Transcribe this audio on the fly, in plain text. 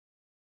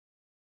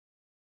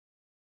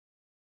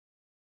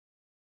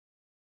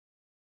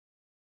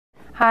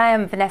Hi,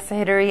 I'm Vanessa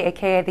Hidary,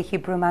 aka the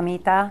Hebrew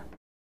Mamita.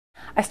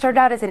 I started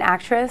out as an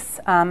actress.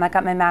 I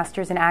got my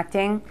master's in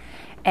acting,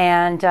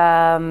 and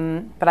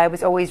but I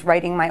was always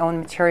writing my own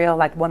material,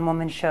 like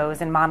one-woman shows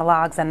and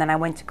monologues. And then I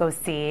went to go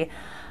see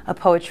a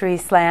poetry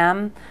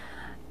slam,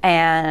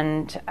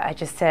 and I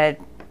just said,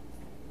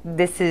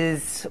 "This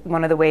is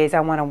one of the ways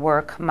I want to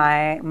work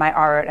my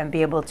art and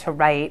be able to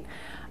write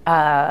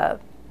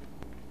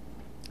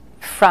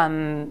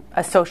from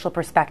a social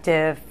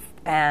perspective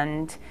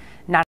and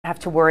not have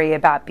to worry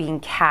about being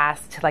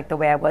cast like the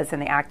way I was in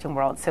the acting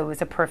world." So it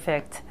was a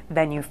perfect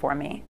venue for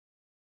me.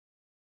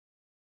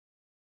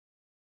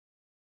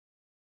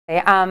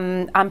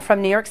 I'm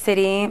from New York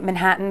City,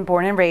 Manhattan,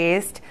 born and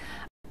raised.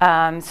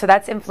 So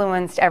that's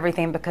influenced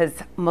everything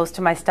because most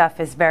of my stuff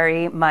is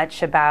very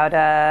much about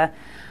a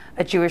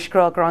Jewish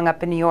girl growing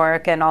up in New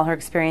York and all her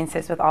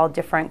experiences with all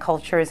different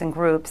cultures and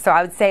groups. So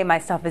I would say my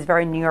stuff is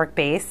very New York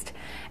based,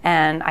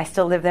 and I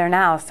still live there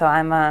now. So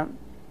I'm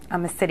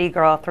a city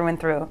girl through and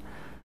through.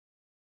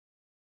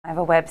 I have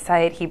a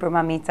website,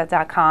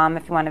 HebrewMamita.com,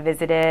 if you want to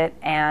visit it,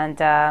 and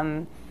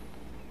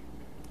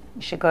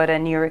you should go to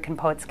New York and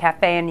Poets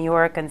Cafe in New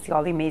York and see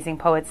all the amazing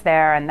poets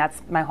there, and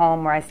that's my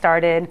home where I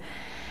started.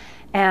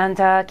 And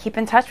keep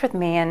in touch with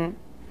me, and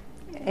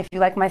if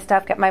you like my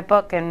stuff, get my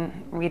book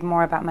and read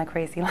more about my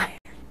crazy life.